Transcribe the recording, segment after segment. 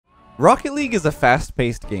Rocket League is a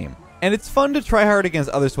fast-paced game, and it's fun to try hard against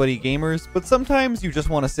other sweaty gamers, but sometimes you just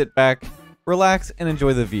want to sit back, relax, and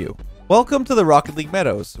enjoy the view. Welcome to the Rocket League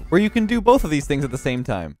Meadows, where you can do both of these things at the same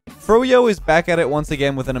time. Froyo is back at it once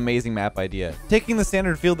again with an amazing map idea, taking the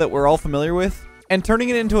standard field that we're all familiar with, and turning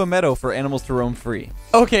it into a meadow for animals to roam free.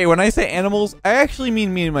 Okay, when I say animals, I actually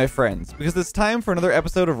mean me and my friends, because it's time for another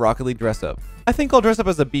episode of Rocket League Dress Up. I think I'll dress up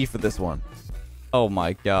as a bee for this one. Oh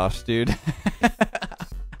my gosh, dude.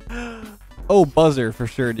 Oh, buzzer for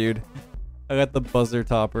sure, dude. I got the buzzer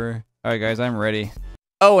topper. Alright guys, I'm ready.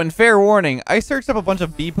 Oh, and fair warning, I searched up a bunch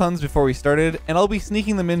of bee puns before we started, and I'll be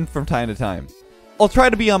sneaking them in from time to time. I'll try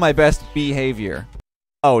to be on my best behavior.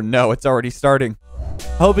 Oh no, it's already starting.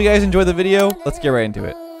 I hope you guys enjoy the video. Let's get right into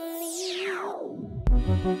it.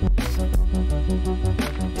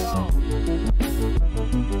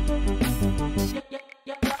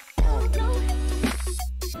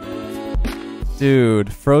 Dude,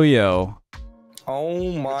 Froyo.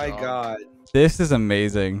 Oh my god. This is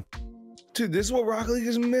amazing. Dude, this is what Rocket League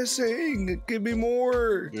is missing. Give me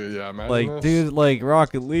more. Yeah, imagine Like, this. dude, like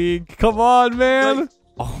Rocket League. Come on, man. Like,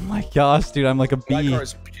 oh my gosh, dude, I'm like a that bee.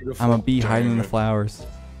 car's beautiful. I'm a bee Dang hiding in the it. flowers.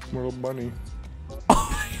 Little bunny.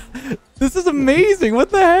 This is amazing. What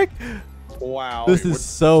the heck? Wow. This is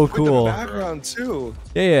so With cool. the background too.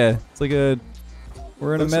 Yeah. It's like a...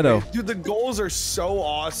 We're in a Looks meadow. amazing. Dude, the goals are so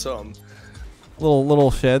awesome.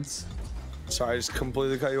 Little sheds. Sorry, I just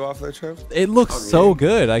completely cut you off there, Trev. It looks so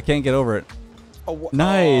good. I can't get over it. Oh,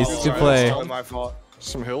 Nice, oh, good sorry, play. that's totally my fault.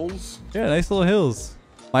 Some hills. Yeah, nice little hills.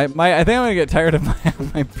 I think I'm gonna get tired of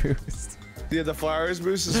my boost. Yeah, the flowers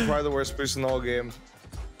boost is probably the worst boost in the whole game.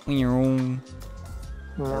 I really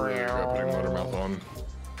got putting watermouth on.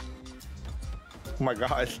 Oh my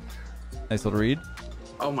god. Nice little read.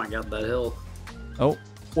 Oh my god, that hill. Oh,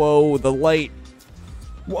 whoa, the light.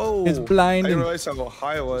 Whoa. It's I blinding. didn't realize how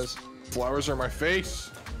high it was. Flowers are my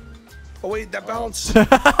face. Oh wait, that bounced. Just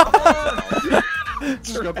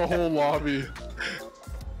got the whole lobby.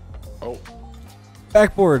 Oh.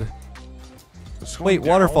 Backboard. It's going Wait, down?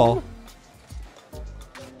 waterfall.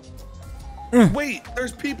 Wait,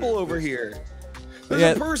 there's people over here. There's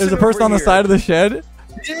Yeah, a person there's a person over on the here. side of the shed.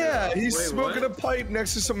 Yeah, he's Wait, smoking what? a pipe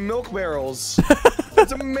next to some milk barrels.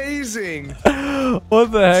 It's amazing.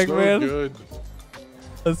 What the heck, So man? good.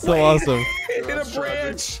 That's so awesome. In a That's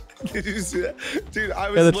branch. Did you see that? Dude, I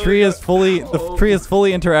was Yeah, the tree is fully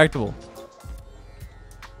interactable.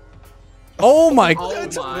 Oh my! Oh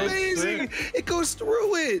That's my amazing. It goes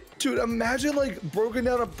through it. Dude, imagine like broken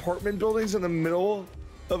down apartment buildings in the middle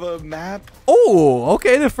of a map. Oh,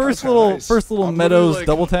 okay. The first That's little nice. Meadows I'm literally, like,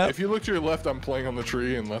 double tap. If you look to your left, I'm playing on the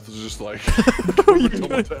tree, and Leth is just like. You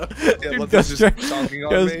double tap. Yeah, Dude, Leth Gus is just try- talking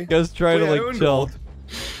on me. Gus trying to Wait, I like owned chill. gold.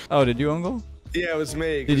 Oh, did you own goal? Yeah, it was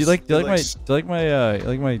me. Did you 'cause like? Do you it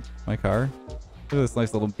like my car? Look at this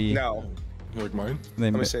nice little bee. No. You like mine? And they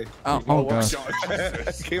Let me ma- see. Oh gosh.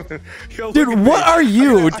 Yo, Dude, look at what me. are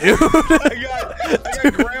you, dude? I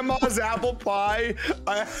got grandma's apple pie.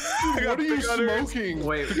 I got What are you peanuts. smoking?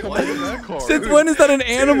 Wait, to come what? up with that car? Since when is that an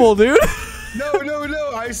animal, dude? No.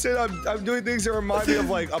 I said I'm doing things that remind me of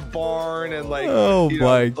like a barn and like. Oh you know,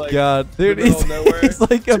 my like, god, dude, the middle of nowhere. he's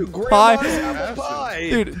like a Dude, pie. grandma's apple pie.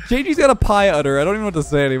 Dude, JG's got a pie udder. I don't even know what to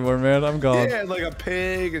say anymore, man. I'm gone. Yeah, like a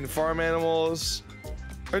pig and farm animals.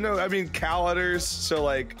 Or no, I mean cow udders. So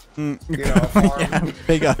like, you know, a farm. Yeah,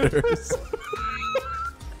 big udders.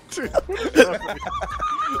 Dude,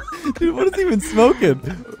 Dude, what is he even smoking?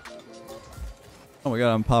 Oh my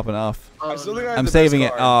god, I'm popping off. I still think I have I'm the saving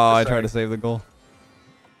best it. car. Oh, I Sorry. tried to save the goal.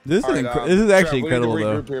 This is All right, this is actually Trev, incredible we need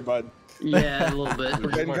to though. regroup here, bud. Yeah, a little bit. We're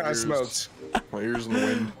getting My kind of ears. smoked. my ears in the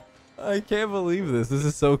wind. I can't believe this. This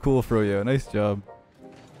is so cool, Froyo. Nice job.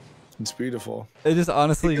 It's beautiful. I just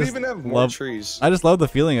honestly You can just even have more love. trees. I just love the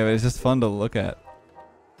feeling of it. It's just fun to look at.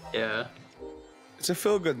 Yeah. It's a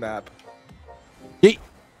feel-good map. Yeet.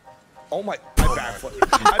 Oh my! I backflip.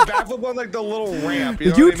 I backflip on like the little ramp.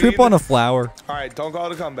 Did you trip on a flower? All right, don't call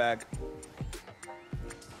it a comeback.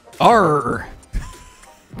 Arr!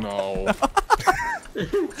 No.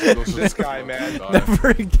 This guy, man. Never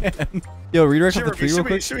again. Yo, redirect off the tree real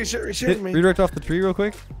quick. Shiver me. Redirect off the tree real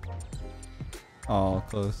quick. Oh,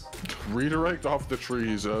 close. Redirect off the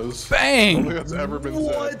trees, as. I don't think Bang! that's ever been said.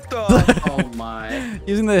 What the? Oh my.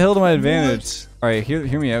 Using the hill to my advantage. All right,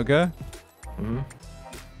 hear me out, guy. Mhm.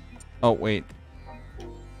 Oh wait.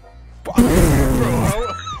 Bro,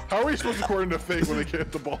 how are we supposed to coordinate a fake when they can't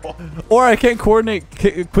hit the ball? Or I can't coordinate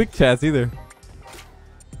quick chats either.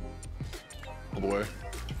 All the way.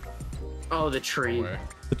 Oh, the tree. Way.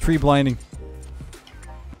 The tree blinding.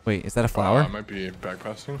 Wait, is that a flower? Might be back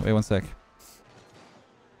passing. Wait one sec.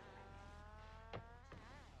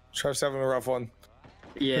 Trev's having a rough one.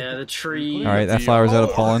 Yeah, the tree. All right, that flower's out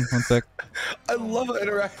of pollen. One sec. I love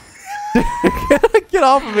it. Get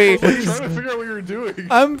off of me! I'm trying to figure out what you're doing.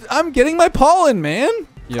 I'm getting my pollen, man.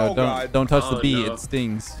 Yo, Oh, God. don't touch the Oh, bee. no. It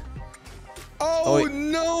stings. Oh, wait.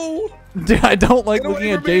 no! Dude, I don't like Get away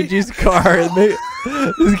looking at from me. JG's car.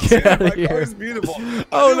 Just get out My of here. car's beautiful.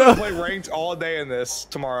 Oh, I'm no. gonna play ranked all day in this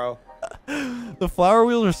tomorrow. The flower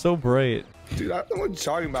wheels are so bright. Dude, I don't know what you're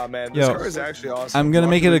talking about, man. This Yo, car is actually awesome. I'm gonna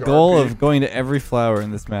make it a Rocket League goal RP. of going to every flower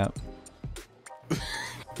in this map.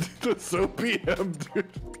 That's so PM, dude.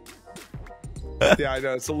 Yeah, I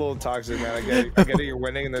know. It's a little toxic, man. I get it. You're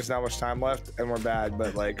winning and there's not much time left and we're bad,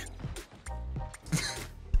 but like...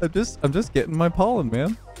 I'm just getting my pollen,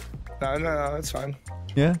 man. No, it's fine.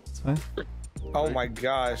 Yeah, it's fine. Oh my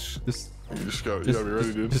gosh. Just You gotta be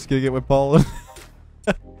ready, dude. just gonna get my pollen.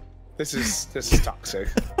 This is toxic.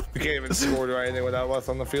 We can't even score or anything without Leth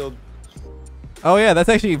on the field. Oh yeah, that's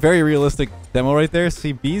actually a very realistic demo right there.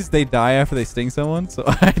 See, bees, they die after they sting someone, so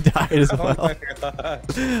I died as Oh well. my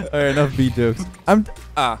god. Alright, enough bee jokes. Oh,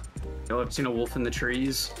 I've seen a wolf in the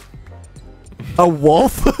trees. A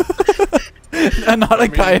wolf? And not a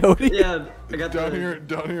coyote? Yeah, I got Down the.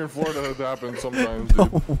 here in Florida, that happens sometimes, dude.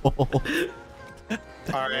 A wolf.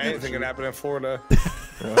 Alright, anything can happen in Florida.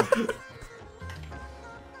 Yeah.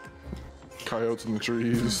 Coyotes in the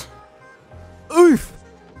trees. Oof!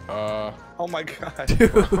 Oh my god. You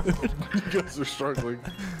guys are struggling.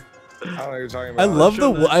 I don't know what you're talking I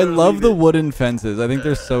about. love the wooden fences. I think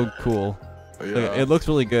they're so cool. Yeah. Like, it looks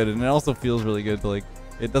really good, and it also feels really good to like.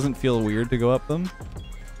 It doesn't feel weird to go up them.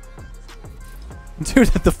 Dude,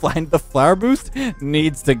 the flower boost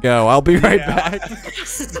needs to go. I'll be right back.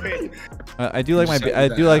 I do like my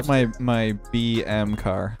BM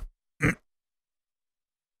car.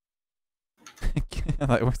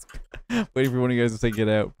 I was waiting for one of you guys to say get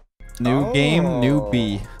out. New game, new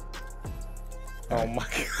B. Oh my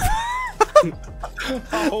god.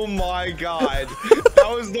 Oh my god. That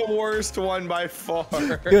was the worst one by far.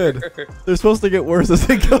 Good. They're supposed to get worse as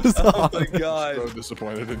it goes Oh on. my god. So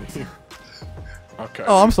disappointed in you. Okay.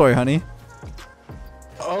 Oh, I'm sorry, honey.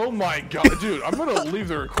 Oh my god, dude! I'm gonna leave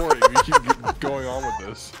the recording. We keep going on with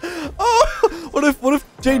this. Oh, what if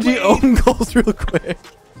JG own goals real quick?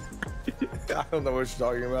 I don't know what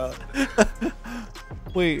you're talking about.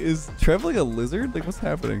 Wait, is Trev like a lizard? Like, what's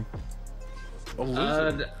happening? A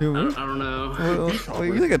lizard. I don't know. Wait,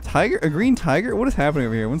 you like a tiger? A green tiger? What is happening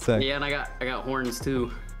over here? One sec. Yeah, and I got horns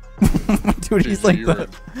too. Dude, he's like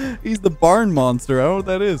he's the barn monster. I don't know what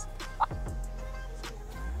that is.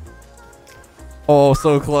 Oh,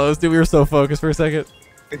 so close. Dude, we were so focused for a second.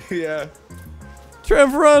 Yeah.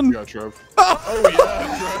 Trev, run! You got Trev. Oh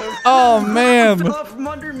yeah, Trev. Oh, man. Up from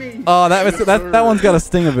under me. Oh, that one's got a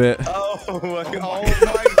sting a bit. Oh my god.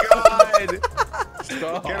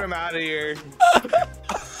 Stop. Get him out of here.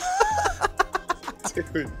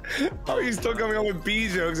 Dude. How are you still coming up with bee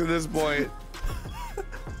jokes at this point?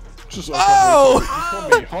 Just Oh! You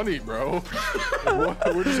call me honey, bro.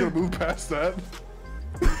 What? We're just gonna move past that.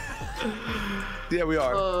 Yeah, we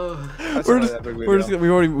are. That's We've not that big of a deal.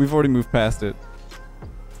 we've already moved past it.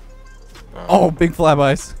 Oh, big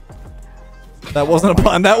flybys. That wasn't a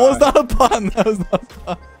pun. That was not a pun. That was not a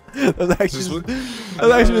pun. That was actually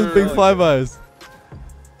just big flybys.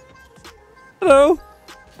 Hello.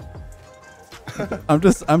 I'm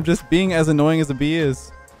just being as annoying as a bee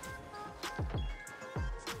is.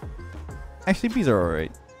 Actually, bees are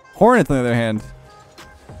alright. Hornets, on the other hand.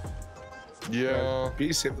 Yeah.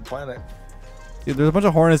 Bees save the planet. Dude, there's a bunch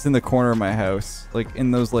of hornets in the corner of my house. Like, in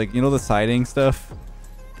those, like, you know the siding stuff?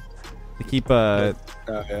 They keep, Oh,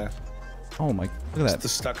 yeah. Oh my, look at It's that. the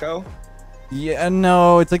stucco? Yeah,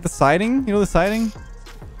 no, it's like the siding. You know the siding?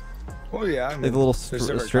 Oh, yeah. I mean, Like the little there's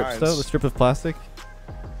different strip kinds. stuff, the strip of plastic.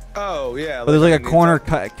 Oh, yeah. But there's like a underneath corner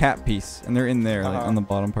that. cap piece, and they're in there, like on the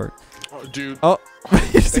bottom part. Oh, dude. Oh,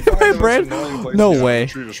 you see find my the most brand? annoying places. No Yeah, way.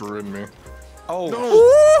 The tree just ruined me. Oh,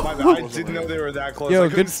 No. my bad. I didn't know they were that close. Yo, I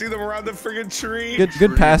couldn't good- see them around the friggin' tree. Good Tree,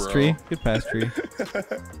 pass bro. tree. Good pass tree.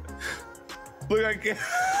 Look, I can't.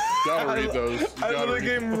 Gotta read those. You I gotta literally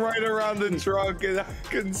read came right around the trunk and I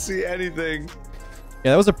couldn't see anything.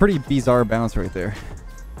 Yeah, that was a pretty bizarre bounce right there.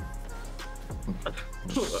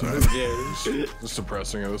 Just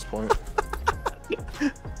depressing at this point.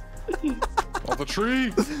 Off the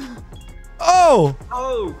tree! Oh!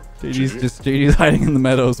 Oh. JD's hiding in the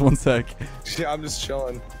meadows. One sec. Yeah, I'm just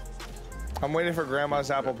chilling. I'm waiting for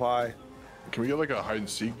grandma's apple pie. Can we get like a hide and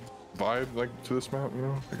seek vibe like to this map, you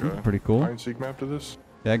know? Like a Pretty cool. hide and seek map to this?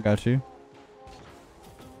 Yeah, I got you.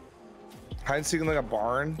 Hide and seek in like a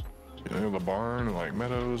barn. You know, the barn and like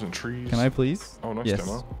meadows and trees. Can I please? Oh, nice Yes.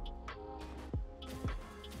 demo.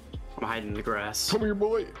 hiding in the grass. Come here,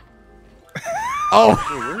 boy. Oh,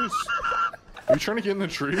 Hey, are you trying to get in the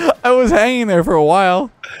tree? I was hanging there for a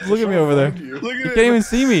while. Look at me over there. You. Look You at can't it. even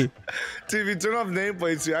see me. Dude, if you turn off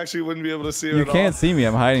nameplates, you actually wouldn't be able to see it You at all. can't see me.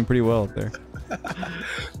 I'm hiding pretty well up there.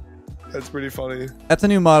 That's pretty funny. That's a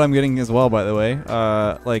new mod I'm getting as well, by the way.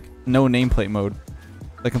 Like no nameplate mode.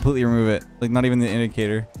 Like completely remove it. Like not even the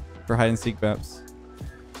indicator for hide and seek maps.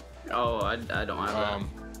 Oh, I don't have that.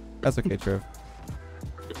 That's okay, Trev.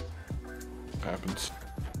 Happens.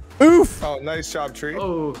 Oof. Oh, nice job, tree.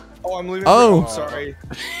 Oh, Oh, I'm leaving. Oh. Sorry.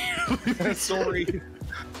 Sorry.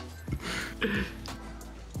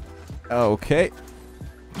 Okay.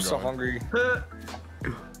 I'm so hungry.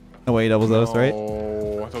 No way, doubles those, right?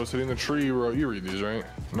 Oh, I thought I was hitting the tree. You read these, right?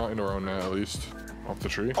 Not in our own net, at least. Off the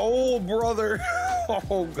tree. Oh, brother.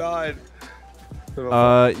 Oh, God.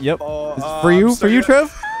 Yep. Oh, It's for you,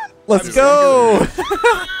 Trev. Let's I'm go.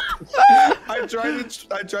 I tried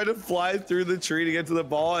to fly through the tree to get to the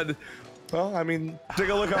ball, and well, I mean, take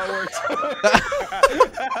a look how it works.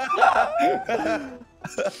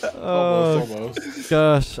 Almost.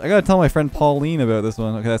 Gosh, I gotta tell my friend Pauline about this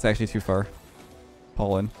one. Okay, that's actually too far.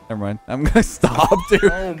 Pauline, never mind. I'm gonna stop, dude.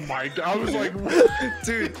 Oh my god! I was like, what?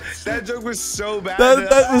 Dude, that joke was so bad.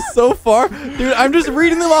 That was so far, dude. I'm just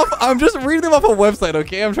reading them off. I'm just reading them off a website.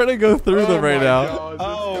 Okay, I'm trying to go through them right my now. God, this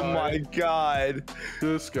Oh guy. my God.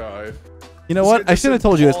 This guy. You know what? I should have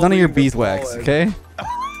told you. It's none of your beeswax. Pauline. Okay.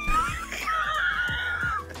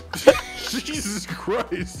 Jesus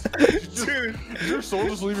Christ. Dude. Did your soul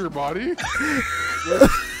just leave your body?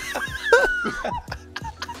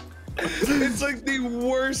 It's like the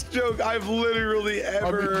worst joke I've literally I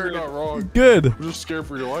ever mean, you're heard. not wrong. Good. I'm just scared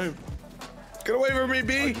for your life. Get away from me,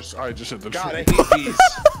 bee. I just hit the God, I tree. hate bees.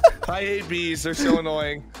 I hate bees. They're so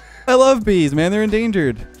annoying. I love bees, man. They're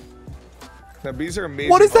endangered. Now, bees are amazing.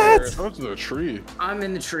 What is that? for- Go to the tree. I'm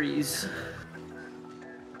in the trees.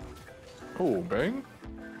 Oh, bang.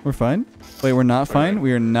 We're fine. Wait, we're not fine.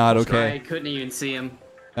 We are not I okay. couldn't even see him.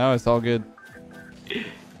 No, it's all good.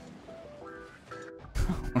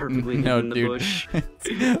 Perfectly No, hidden in the dude. bush.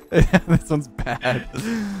 This one's bad.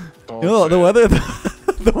 Don't You know, the say weather,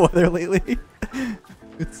 the weather lately.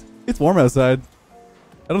 It's warm outside.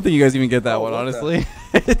 I don't think you guys even get that Oh, one, what the- honestly.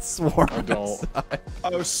 It's warm I don't. outside.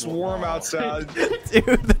 Oh, swarm outside.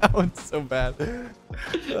 Dude, that one's so bad.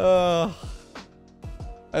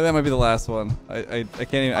 That might be the last one. I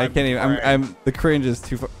can't even. I can't even. I'm. The cringe is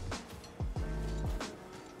too far.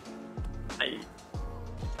 I-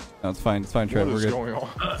 No, it's fine. It's fine, Trev. What We're is good. going on?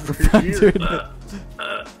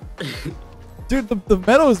 Dude, the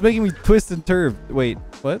meadow is making me twist and turn. Wait,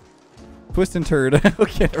 what? Twist and turd.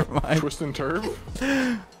 Okay, never mind. Twist and turf?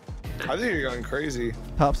 I think you're going crazy.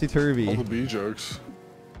 Topsy All turvy. the bee jokes.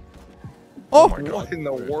 Oh, my God. What in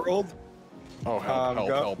the world? Oh, help,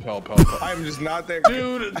 go. help. I'm just not there.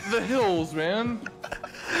 Dude, the hills, man.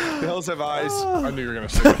 The hills have eyes. I knew you were going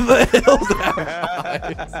to say that. the hills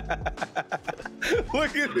have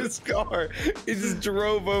Look at his car. He just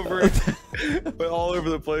drove over it, but all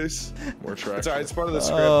over the place. More tracks. It's alright. It's part of the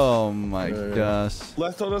script. Oh my Yeah. gosh.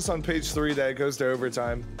 Leth told us on page 3 that it goes to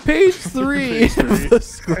overtime. Page 3 of the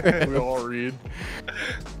script. We all read.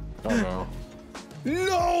 Oh, no.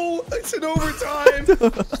 No, it's an overtime.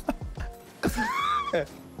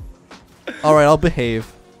 All right, I'll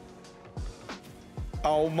behave.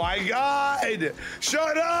 Oh my God!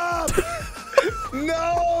 Shut up!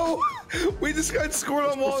 No, we just got scored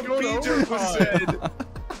on Let's one. go to BJ was overtime. said.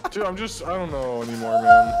 Dude, I don't know anymore,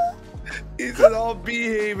 man. He said all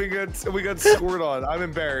behave and we got scored on. I'm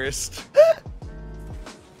embarrassed.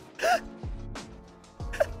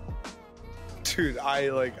 Dude,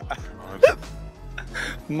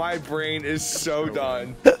 my brain is so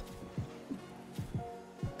done.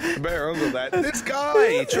 I better uncle that. This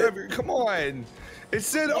guy, Trevor, come on. It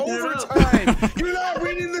said overtime. You're not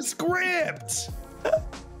reading the script.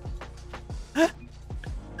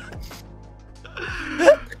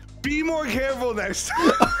 Be more careful next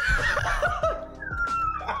time.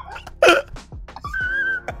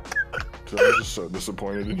 Dude, I'm just so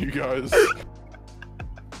disappointed in you guys.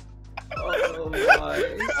 Oh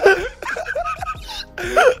my.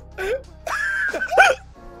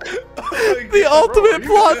 The ultimate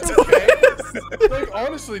Bro, plot you guys twist. Like,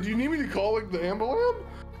 honestly, do you need me to call, like, the ambulam?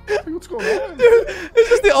 Like, what's going on? Dude, it's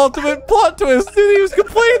just the ultimate plot twist. Dude, he was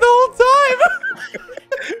complaining the whole time.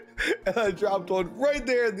 And I dropped one right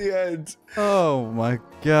there at the end. Oh my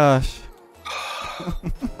gosh.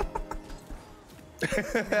 I'm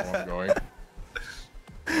going.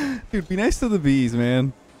 Dude, be nice to the bees,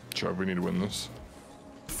 man. Chubb, we need to win this.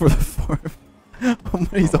 For the fourth.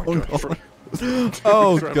 He's Oh all my God. going.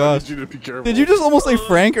 Oh Trev, I gosh. need you to be careful. Did you just almost say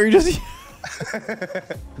Frank, or you just?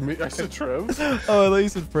 Me, I said Trev. Oh, I thought you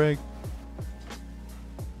said Frank.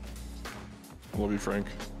 Love you, Frank.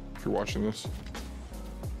 If you're watching this.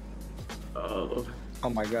 Oh. Oh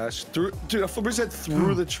my goch. Dude, a flipper said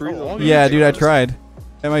through the tree. Oh, Yeah, dude, I tried.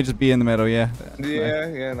 That might just be in the meadow. Yeah.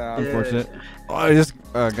 Yeah, no. Unfortunate. Oh, I just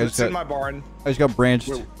It's in my barn. I just got branched.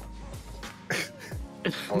 Wait.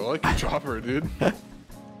 Oh, I like the chopper, dude.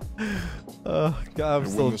 Oh god, I'm I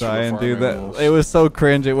still win this for the dying, farm dude. That animals. it was so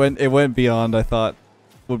cringe. It went beyond I thought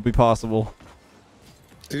would be possible.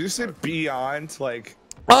 Did you say beyond? Like.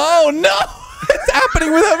 Oh no! It's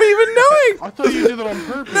happening without me even knowing. I thought you did it on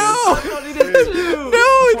purpose. No! thought he did too. No,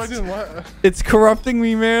 That's why I it's didn't laugh. it's corrupting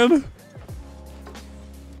me, man.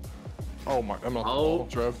 Oh my, I'm not Oh.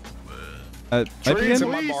 Trev. Might be Tree, It's in?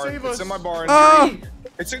 in my Please barn. save It's us. in my barn. Ah!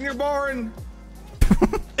 It's in your barn.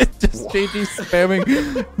 It's just JG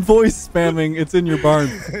spamming, voice spamming. It's in your barn.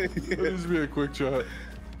 That needs to be a quick shot.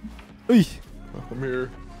 Oy. I'm here.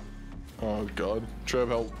 Oh god. Trev,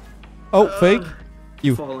 help. Oh, fake.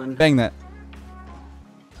 You Fallen. bang that.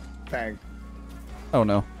 Bang. Oh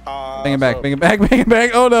no. Uh, Bang it back. so- Bang it back. Bang it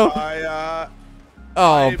back. Oh no.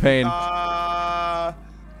 Oh pain.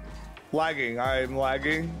 Lagging. I'm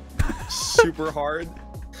lagging. Super hard.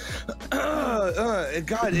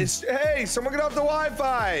 God, it's hey, someone get off the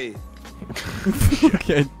Wi-Fi.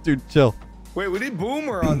 Okay, dude, chill. Wait, we need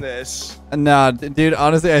Boomer on this. Nah, dude.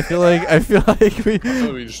 Honestly, I feel like I think we.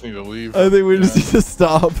 we just need to leave. I think we just Yeah. need to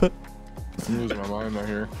stop. I'm losing my mind out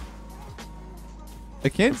here. I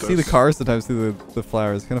can't It see the does. cars sometimes through the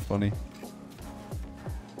flowers. It's kind of funny.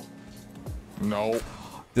 No.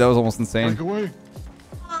 That was almost insane. Break away.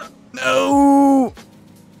 No.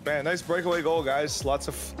 Man, nice breakaway goal, guys. Lots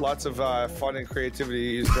of fun and creativity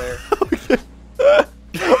used there.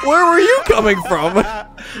 Where were you coming from?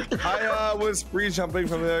 I was free jumping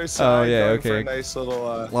from the other side. yeah, going for okay. a nice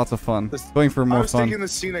little. Lots of fun. This- Going for I more was fun. taking the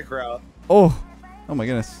scenic route. Oh my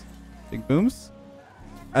goodness. Big booms.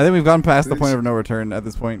 I think we've gone past the point of no return at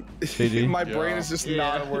this point. JG. My brain is just Yeah.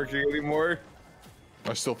 not working anymore.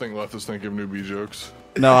 I still think Leth is thinking of newbie jokes.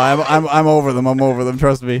 No, I'm over them. I'm over them.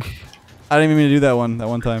 Trust me. I didn't even mean to do that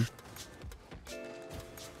one time.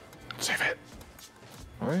 Save it.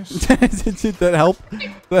 Nice. Did that help?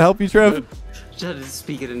 Did that help you, Trev? Just had to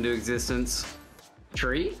speak it into existence.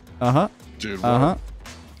 Tree? Uh huh. Dude, Uh huh.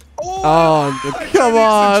 Oh, Oh, I come tried to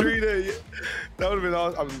on. use the tree to- That would have been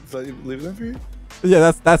awesome. I'm leaving that for you.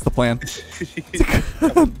 Yeah, that's the plan.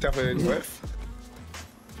 Definitely didn't whiff.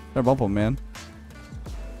 Try to bump him, man.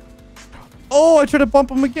 Oh, I tried to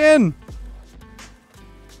bump him again.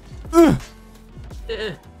 Ugh.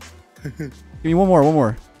 Eh. Give me one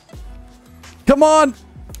more. Come on.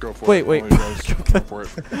 Go for Wait, it. wait. All you guys, go for it.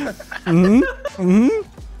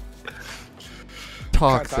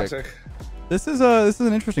 Toxic. Toxic. This is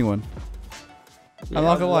an interesting one. I'm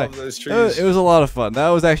not I gonna lie. love those trees. It was a lot of fun. That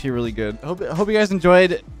was actually really good. Hope you guys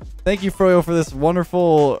enjoyed. Thank you, Froyo, for this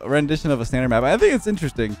wonderful rendition of a standard map. I think it's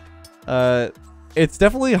interesting. It's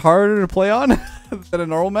definitely harder to play on than a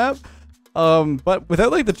normal map. But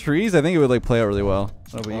without like the trees, I think it would like play out really well.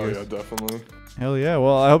 What about Oh you yeah, guys? definitely. Hell yeah.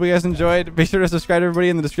 Well, I hope you guys enjoyed. Be sure to subscribe to everybody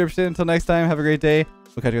in the description. Until next time, have a great day.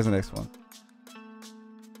 We'll catch you guys in the next one.